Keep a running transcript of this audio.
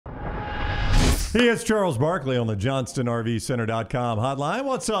He is Charles Barkley on the JohnstonRVCenter.com hotline.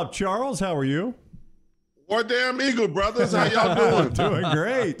 What's up, Charles? How are you? War damn Eagle, brothers. How y'all doing? Doing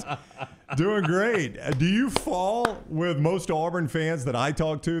great. Doing great. Do you fall with most Auburn fans that I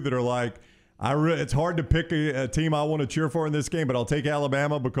talk to that are like, it's hard to pick a team I want to cheer for in this game, but I'll take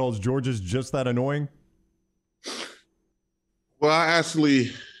Alabama because Georgia's just that annoying? Well,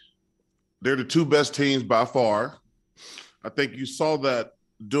 they're the two best teams by far. I think you saw that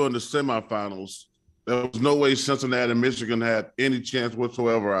during the semifinals. There was no way Cincinnati and Michigan had any chance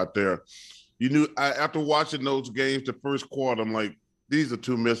whatsoever out there. You knew after watching those games the first quarter, I'm like, these are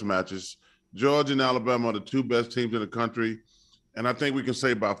two mismatches. Georgia and Alabama are the two best teams in the country, and I think we can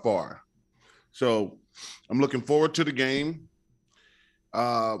say by far. So I'm looking forward to the game.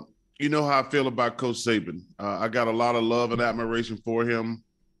 You know how I feel about Coach Saban. I got a lot of love and admiration for him.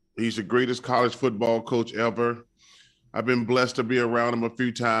 He's the greatest college football coach ever. I've been blessed to be around him a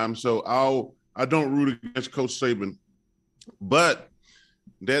few times, so I don't root against Coach Saban. But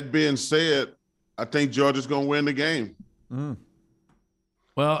that being said, I think Georgia's going to win the game.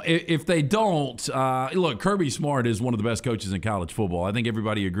 Well, if they don't, look, Kirby Smart is one of the best coaches in college football. I think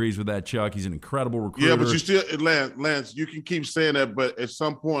everybody agrees with that, Chuck. He's an incredible recruiter. Yeah, but you still, Lance, you can keep saying that, but at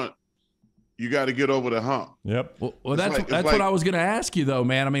some point, you got to get over the hump. Yep. Well, that's what I was going to ask you, though,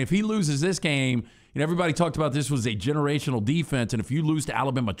 man. I mean, if he loses this game, everybody talked about this was a generational defense, and if you lose to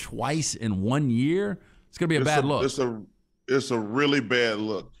Alabama twice in 1 year, it's going to be a bad look. It's a really bad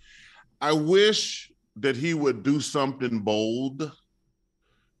look. I wish that he would do something bold,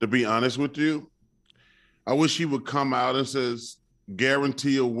 to be honest with you. I wish he would come out and says,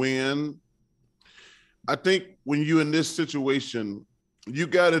 guarantee a win. I think when you're in this situation, you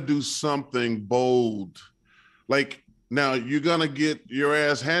got to do something bold. Like, now you're going to get your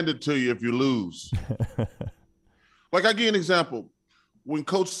ass handed to you if you lose. Like, I give you an example. When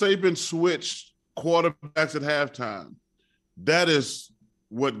Coach Saban switched quarterbacks at halftime, that is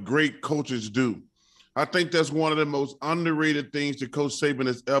what great coaches do. I think that's one of the most underrated things that Coach Saban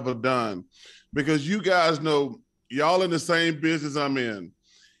has ever done, because you guys know, y'all in the same business I'm in.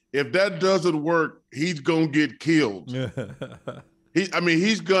 If that doesn't work, he's going to get killed. He's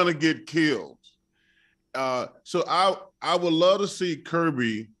going to get killed. So I would love to see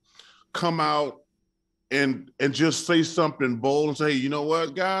Kirby come out and just say something bold and say, hey, you know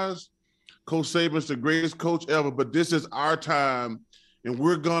what, guys? Coach Saban's the greatest coach ever, but this is our time, and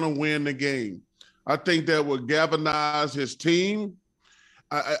we're going to win the game. I think that would galvanize his team.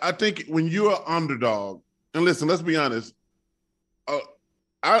 I think when you're an underdog, and listen, let's be honest,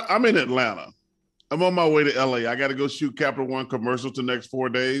 I'm in Atlanta. I'm on my way to LA. I got to go shoot Capital One commercials the next 4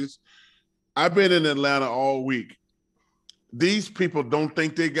 days. I've been in Atlanta all week. These people don't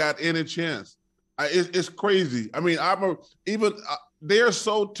think they got any chance. It's crazy. I mean, they're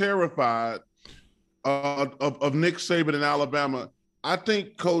so terrified of Nick Saban in Alabama. I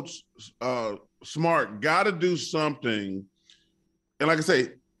think Coach Smart got to do something. And like I say,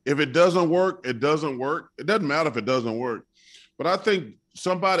 if it doesn't work, it doesn't work. It doesn't matter if it doesn't work. But I think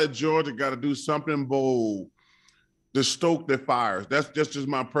somebody at Georgia got to do something bold to stoke their fires. That's just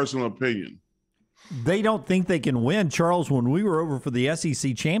my personal opinion. They don't think they can win. Charles, when we were over for the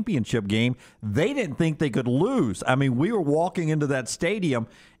SEC championship game, they didn't think they could lose. I mean, we were walking into that stadium,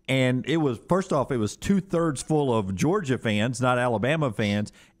 and it was, first off, it was 2/3 full of Georgia fans, not Alabama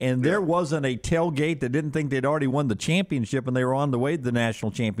fans, and there wasn't a tailgate that didn't think they'd already won the championship, and they were on the way to the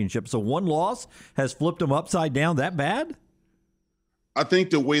national championship. So one loss has flipped them upside down that bad? I think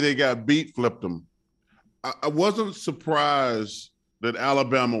the way they got beat flipped them. I wasn't surprised that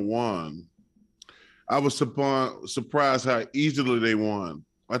Alabama won. I was surprised how easily they won.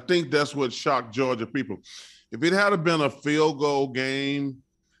 I think that's what shocked Georgia people. If it had been a field goal game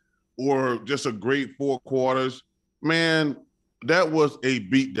or just a great 4 quarters, man, that was a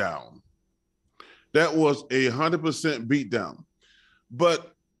beatdown. That was 100% beatdown.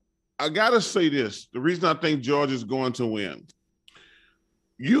 But I got to say this, the reason I think Georgia's going to win,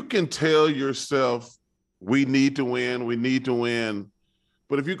 you can tell yourself, we need to win, we need to win.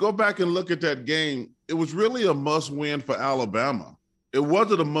 But if you go back and look at that game, it was really a must-win for Alabama. It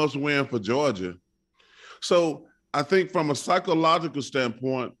wasn't a must-win for Georgia. So I think from a psychological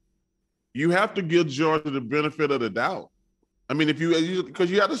standpoint, you have to give Georgia the benefit of the doubt. I mean, because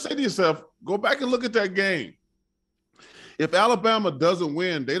you have to say to yourself, go back and look at that game. If Alabama doesn't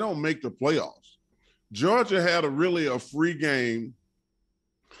win, they don't make the playoffs. Georgia had a free game.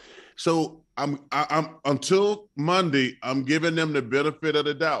 So I'm until Monday, I'm giving them the benefit of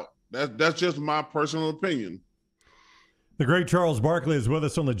the doubt. That's just my personal opinion. The great Charles Barkley is with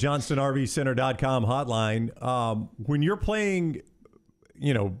us on the JohnstonRVCenter.com hotline. When you're playing,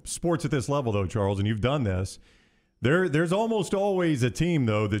 sports at this level, though, Charles, and you've done this, there's almost always a team,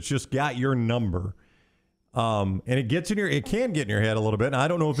 though, that's just got your number. And it can get in your head a little bit. And I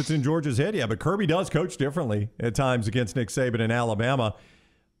don't know if it's in Georgia's head yet, but Kirby does coach differently at times against Nick Saban in Alabama.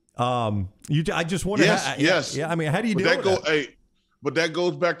 I just wonder. Yes. Yeah. I mean, how do you deal with that? Hey, but that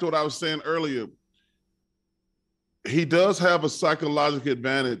goes back to what I was saying earlier. He does have a psychological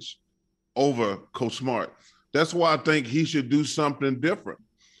advantage over Coach Smart. That's why I think he should do something different.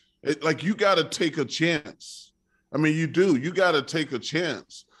 You got to take a chance. I mean, you do. You got to take a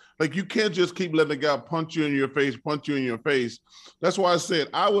chance. You can't just keep letting the guy punch you in your face. That's why I said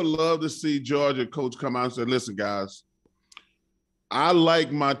I would love to see Georgia coach come out and say, listen, guys, I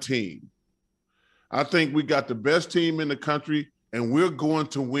like my team. I think we got the best team in the country, and we're going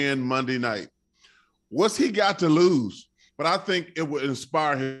to win Monday night. What's he got to lose? But I think it would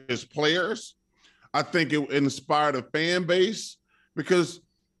inspire his players. I think it would inspire the fan base, because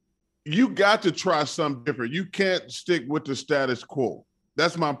you got to try something different. You can't stick with the status quo.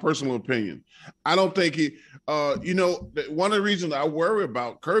 That's my personal opinion. I don't think he, one of the reasons I worry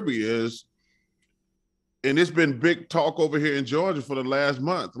about Kirby is, and it's been big talk over here in Georgia for the last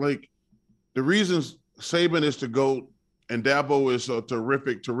month, the reasons Saban is the GOAT and Dabo is a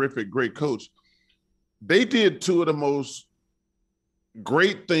terrific, great coach. They did two of the most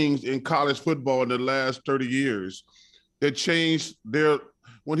great things in college football in the last 30 years that changed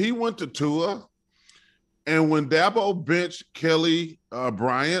when he went to Tua and when Dabo benched Kelly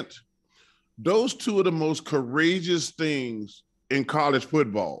Bryant, those two are the most courageous things in college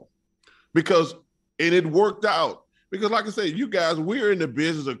football, and it worked out. Because like I said, you guys, we're in the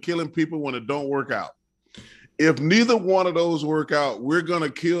business of killing people when it don't work out. If neither one of those work out, we're going to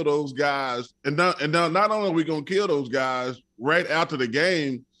kill those guys. And not only are we going to kill those guys right after the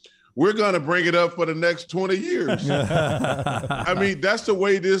game, we're going to bring it up for the next 20 years. I mean, that's the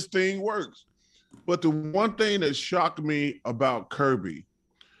way this thing works. But the one thing that shocked me about Kirby,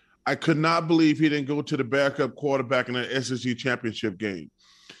 I could not believe he didn't go to the backup quarterback in the SEC championship game.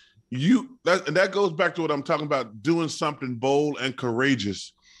 That goes back to what I'm talking about, doing something bold and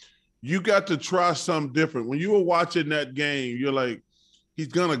courageous. You got to try something different. When you were watching that game, you're like, he's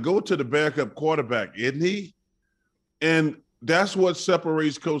going to go to the backup quarterback, isn't he? And that's what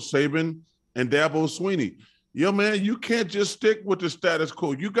separates Coach Saban and Dabo Swinney. Yo, man, you can't just stick with the status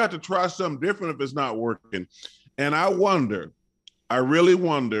quo. You got to try something different if it's not working. And I really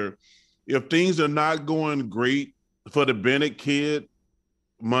wonder if things are not going great for the Bennett kid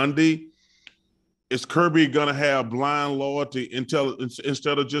Monday, is Kirby going to have blind loyalty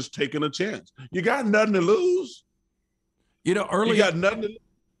instead of just taking a chance? You got nothing to lose.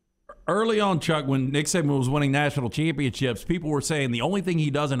 Early on, Chuck, when Nick Saban was winning national championships, people were saying the only thing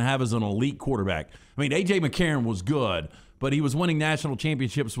he doesn't have is an elite quarterback. I mean, A.J. McCarron was good, but he was winning national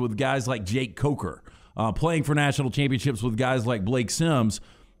championships with guys like Jake Coker, playing for national championships with guys like Blake Sims.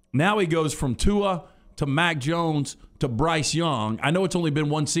 Now he goes from Tua to Mac Jones to Bryce Young. I know it's only been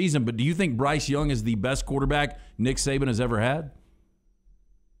one season, but do you think Bryce Young is the best quarterback Nick Saban has ever had?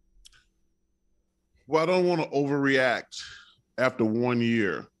 Well, I don't want to overreact after 1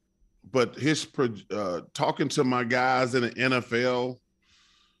 year, but his talking to my guys in the NFL,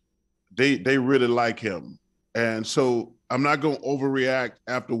 they really like him. And so I'm not going to overreact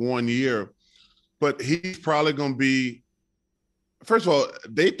after 1 year, but he's probably going to be, first of all,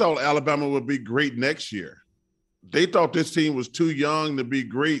 they thought Alabama would be great next year. They thought this team was too young to be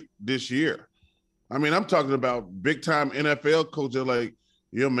great this year. I mean, I'm talking about big-time NFL coaches like,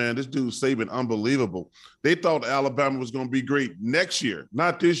 yeah, man, this dude Saban, unbelievable. They thought Alabama was going to be great next year,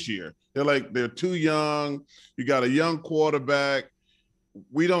 not this year. They're too young. You got a young quarterback.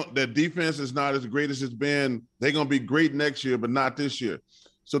 Their defense is not as great as it's been. They're going to be great next year, but not this year.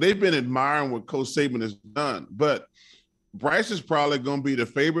 So they've been admiring what Coach Saban has done. But Bryce is probably going to be the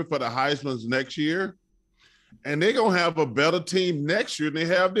favorite for the Heisman's next year. And they're going to have a better team next year than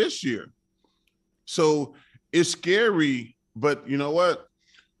they have this year. So it's scary, but you know what?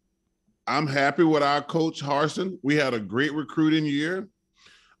 I'm happy with our coach, Harsin. We had a great recruiting year.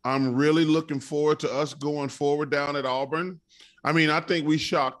 I'm really looking forward to us going forward down at Auburn. I mean, I think we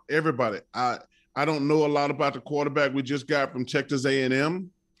shocked everybody. I don't know a lot about the quarterback we just got from Texas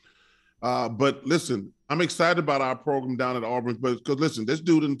A&M. But listen, I'm excited about our program down at Auburn. Because listen, this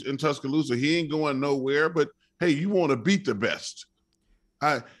dude in Tuscaloosa, he ain't going nowhere. But hey, you want to beat the best.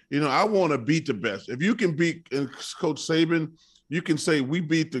 I want to beat the best. If you can beat Coach Saban, you can say we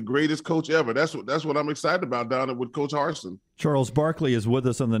beat the greatest coach ever. That's what I'm excited about down there with Coach Harsin. Charles Barkley is with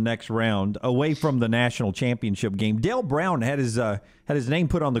us in the next round, away from the national championship game. Dale Brown had his name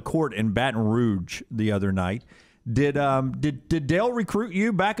put on the court in Baton Rouge the other night. Did Dale recruit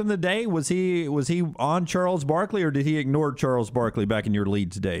you back in the day? Was he on Charles Barkley, or did he ignore Charles Barkley back in your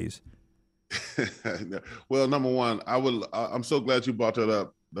Leeds days? Well, number one, I'm so glad you brought that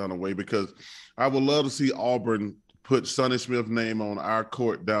up, Dunaway, because I would love to see Auburn put Sonny Smith's name on our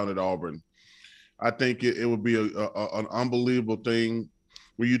court down at Auburn. I think it would be an unbelievable thing.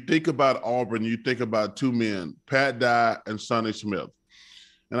 When you think about Auburn, you think about two men, Pat Dye and Sonny Smith.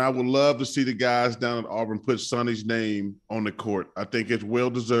 And I would love to see the guys down at Auburn put Sonny's name on the court. I think it's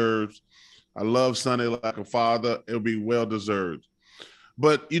well-deserved. I love Sonny like a father. It'll be well-deserved.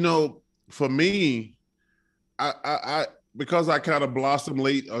 But, for me, I because I kind of blossomed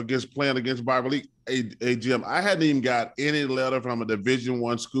late playing against Bible League, Jim, I hadn't even got any letter from a Division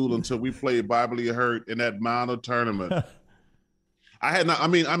I school until we played Bible League Hurt in that minor tournament. I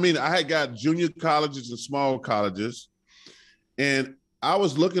had got junior colleges and small colleges, and I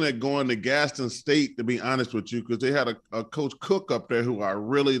was looking at going to Gaston State, to be honest with you, because they had a Coach Cook up there who I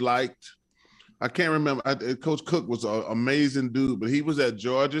really liked. I can't remember. Coach Cook was an amazing dude, but he was at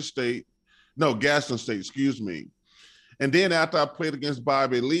Gaston State, excuse me. And then after I played against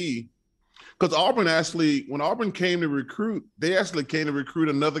Bobby Lee, because Auburn when Auburn came to recruit, they actually came to recruit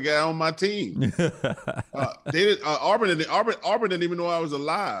another guy on my team. Auburn didn't even know I was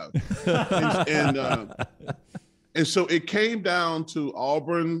alive. And so it came down to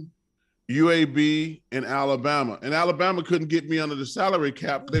Auburn, UAB, and Alabama. And Alabama couldn't get me under the salary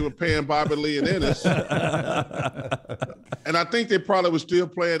cap. They were paying Bobby Lee and Ennis. And I think they probably were still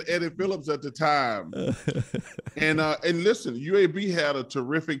playing Eddie Phillips at the time. And listen, UAB had a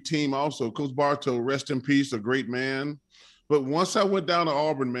terrific team also. Coach Bartow, rest in peace, a great man. But once I went down to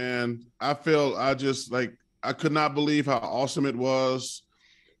Auburn, man, I could not believe how awesome it was.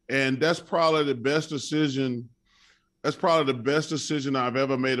 And that's probably the best decision. That's probably the best decision I've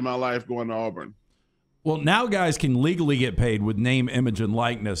ever made in my life, going to Auburn. Well, now guys can legally get paid with name, image, and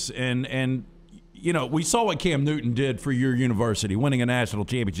likeness. And we saw what Cam Newton did for your university, winning a national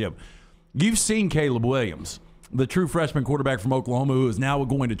championship. You've seen Caleb Williams, the true freshman quarterback from Oklahoma who is now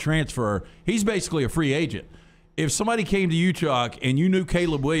going to transfer. He's basically a free agent. If somebody came to you, Chuck, and you knew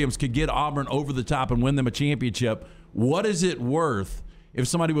Caleb Williams could get Auburn over the top and win them a championship, what is it worth if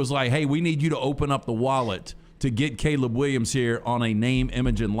somebody was like, hey, we need you to open up the wallet to get Caleb Williams here on a name,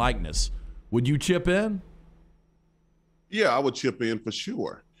 image, and likeness? Would you chip in? Yeah, I would chip in for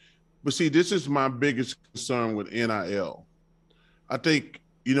sure. But see, this is my biggest concern with NIL. I think,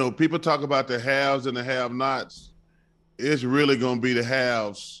 people talk about the haves and the have-nots. It's really going to be the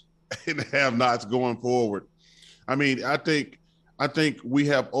haves and the have-nots going forward. I mean, I think we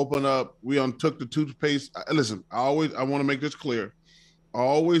have opened up, we took the toothpaste. Listen, I want to make this clear. I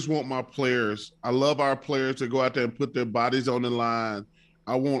always want my players. I love our players to go out there and put their bodies on the line.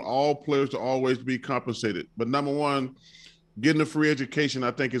 I want all players to always be compensated. But number one, getting a free education,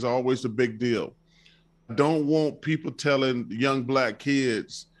 I think, is always a big deal. I don't want people telling young black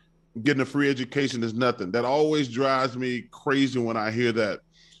kids getting a free education is nothing. That always drives me crazy when I hear that.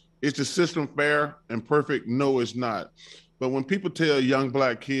 Is the system fair and perfect? No, it's not. But when people tell young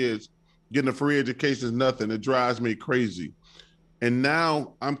black kids getting a free education is nothing, it drives me crazy. And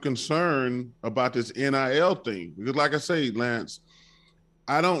now I'm concerned about this NIL thing. Because like I say, Lance,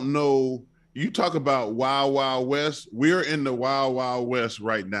 I don't know. You talk about Wild Wild West. We're in the Wild Wild West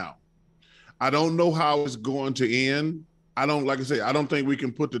right now. I don't know how it's going to end. I don't think we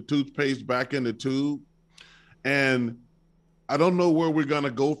can put the toothpaste back in the tube. And I don't know where we're going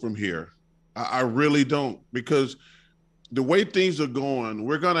to go from here. I really don't. Because the way things are going,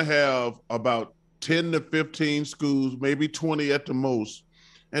 we're going to have about 10 to 15 schools, maybe 20 at the most,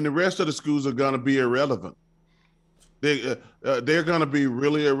 and the rest of the schools are going to be irrelevant. They're going to be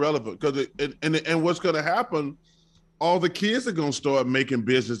really irrelevant because and what's going to happen, all the kids are going to start making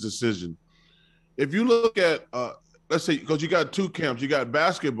business decisions. If you look at, let's say, because you got two camps, you got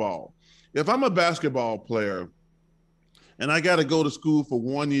basketball. If I'm a basketball player and I got to go to school for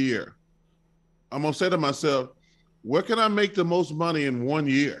 1 year, I'm going to say to myself, where can I make the most money in 1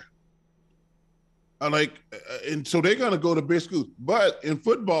 year? And so they're going to go to big schools. But in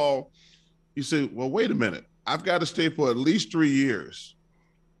football, you say, well, wait a minute. I've got to stay for at least 3 years.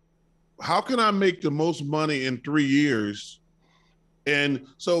 How can I make the most money in 3 years? And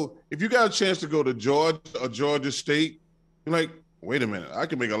so if you got a chance to go to Georgia or Georgia State, you're like, wait a minute, I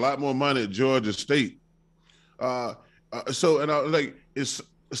can make a lot more money at Georgia State. It's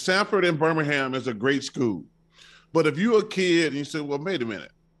Sanford and Birmingham is a great school. But if you're a kid and you say, well, wait a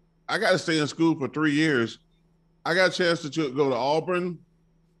minute, I got to stay in school for 3 years. I got a chance to go to Auburn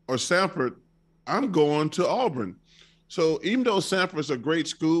or Sanford. I'm going to Auburn. So even though Sanford's a great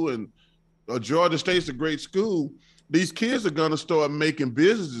school and Georgia State's a great school, these kids are going to start making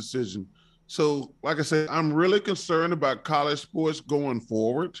business decisions. So, like I said, I'm really concerned about college sports going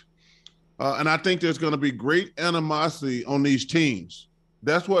forward. And I think there's going to be great animosity on these teams.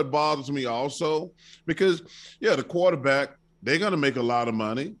 That's what bothers me also, because, the quarterback, they're going to make a lot of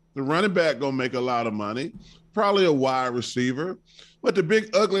money. The running back going to make a lot of money, probably a wide receiver. But the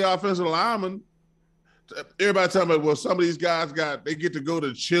big, ugly offensive lineman, everybody talking about, well, some of these guys they get to go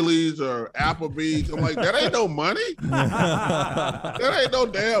to Chili's or Applebee's. I'm like, that ain't no money. That ain't no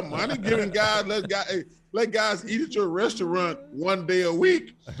damn money. Giving guys, let guys eat at your restaurant one day a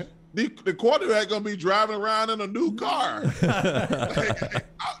week. The quarterback gonna be driving around in a new car.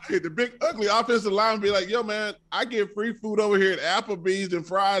 The big ugly offensive line be like, yo, man, I get free food over here at Applebee's and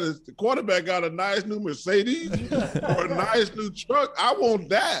Fridays. The quarterback got a nice new Mercedes or a nice new truck. I want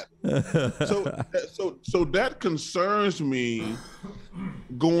that. So that concerns me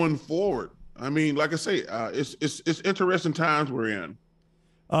going forward. I mean, like I say, it's interesting times we're in.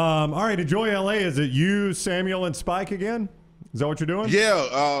 All right, Enjoy LA. Is it you, Samuel, and Spike again? Is that what you're doing?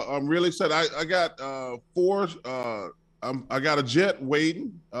 Yeah, I'm really excited. I got four. I got a jet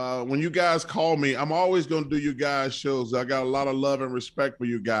waiting. When you guys call me, I'm always going to do you guys shows. I got a lot of love and respect for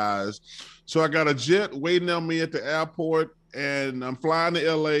you guys. So I got a jet waiting on me at the airport, and I'm flying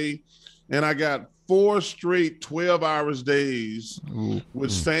to LA, and I got 4 straight 12-hour days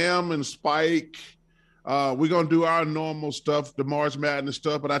with Sam and Spike. We're going to do our normal stuff, the March Madness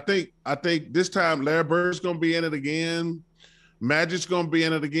stuff, but I think this time Larry Bird's going to be in it again. Magic's going to be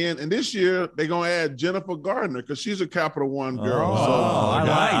in it again. And this year, they're going to add Jennifer Gardner because she's a Capital One girl.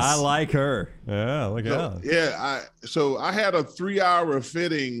 I like her. Yeah, look out. Yeah, so I had a 3-hour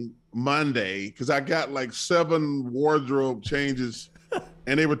fitting Monday because I got like 7 wardrobe changes,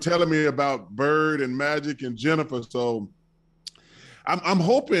 and they were telling me about Bird and Magic and Jennifer. So I'm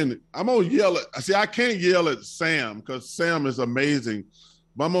hoping I'm going to yell at – see, I can't yell at Sam because Sam is amazing.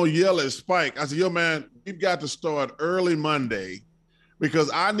 But I'm going to yell at Spike. I said, yo, man, we've got to start early Monday because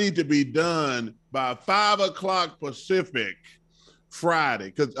I need to be done by 5 o'clock Pacific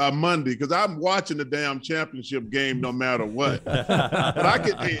Friday, Monday, because I'm watching the damn championship game no matter what. But I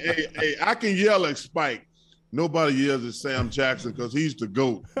can yell at Spike. Nobody yells at Sam Jackson because he's the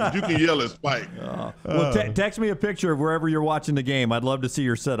GOAT. But you can yell at Spike. Well, text me a picture of wherever you're watching the game. I'd love to see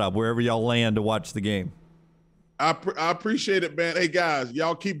your setup, wherever y'all land to watch the game. I appreciate it, man. Hey, guys,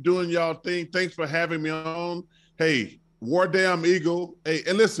 y'all keep doing y'all thing. Thanks for having me on. Hey, War Damn Eagle. Hey,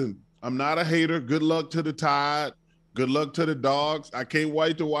 and listen, I'm not a hater. Good luck to the Tide. Good luck to the Dogs. I can't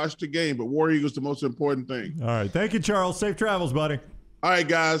wait to watch the game, but War Eagle's the most important thing. All right. Thank you, Charles. Safe travels, buddy. All right,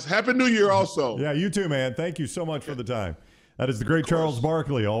 guys. Happy New Year also. Yeah, you too, man. Thank you so much for the time. That is the great Charles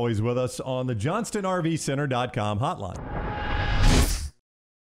Barkley, always with us on the JohnstonRVCenter.com hotline.